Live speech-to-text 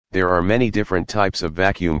There are many different types of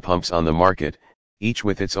vacuum pumps on the market, each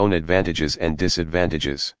with its own advantages and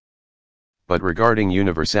disadvantages. But regarding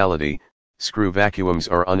universality, screw vacuums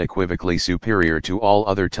are unequivocally superior to all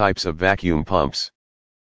other types of vacuum pumps.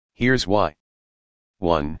 Here's why.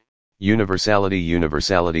 1. Universality.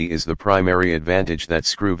 Universality is the primary advantage that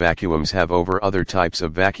screw vacuums have over other types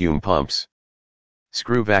of vacuum pumps.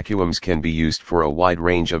 Screw vacuums can be used for a wide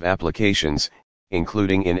range of applications,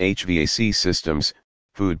 including in HVAC systems,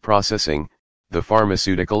 food processing, the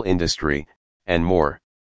pharmaceutical industry, and more.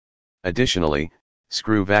 Additionally,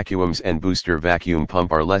 screw vacuums and booster vacuum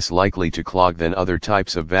pump are less likely to clog than other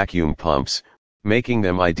types of vacuum pumps, making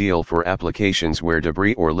them ideal for applications where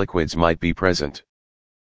debris or liquids might be present.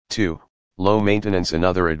 2. Low maintenance.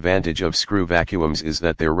 Another advantage of screw vacuums is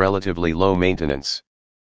that they're relatively low maintenance.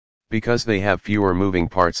 Because they have fewer moving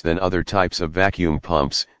parts than other types of vacuum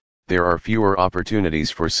pumps, there are fewer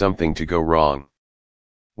opportunities for something to go wrong.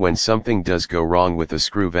 When something does go wrong with a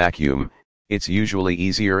screw vacuum, it's usually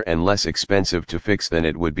easier and less expensive to fix than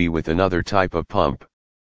it would be with another type of pump.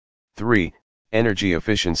 3. Energy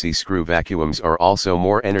efficiency. Screw vacuums are also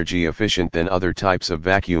more energy efficient than other types of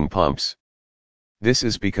vacuum pumps. This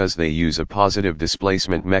is because they use a positive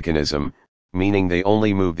displacement mechanism, meaning they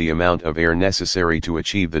only move the amount of air necessary to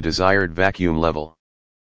achieve the desired vacuum level.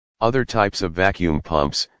 Other types of vacuum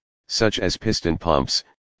pumps, such as piston pumps,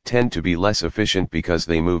 tend to be less efficient because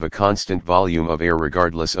they move a constant volume of air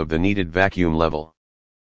regardless of the needed vacuum level.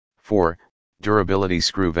 4. Durability.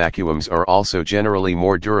 Screw vacuums are also generally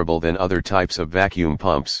more durable than other types of vacuum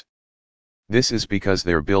pumps. This is because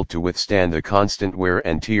they're built to withstand the constant wear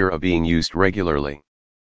and tear of being used regularly.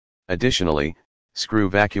 Additionally, screw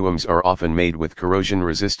vacuums are often made with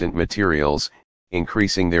corrosion-resistant materials,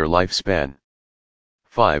 increasing their lifespan.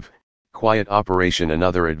 5. Quiet operation.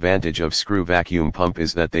 Another advantage of screw vacuum pump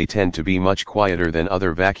is that they tend to be much quieter than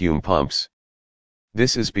other vacuum pumps.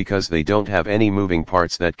 This is because they don't have any moving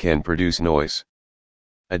parts that can produce noise.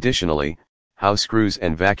 Additionally, how screws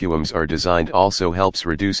and vacuums are designed also helps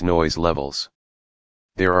reduce noise levels.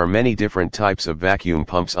 There are many different types of vacuum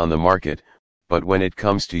pumps on the market, but when it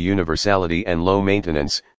comes to universality and low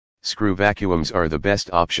maintenance, screw vacuums are the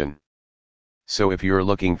best option. So if you're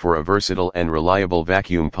looking for a versatile and reliable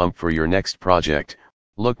vacuum pump for your next project,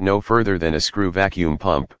 look no further than a screw vacuum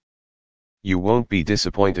pump. You won't be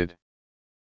disappointed.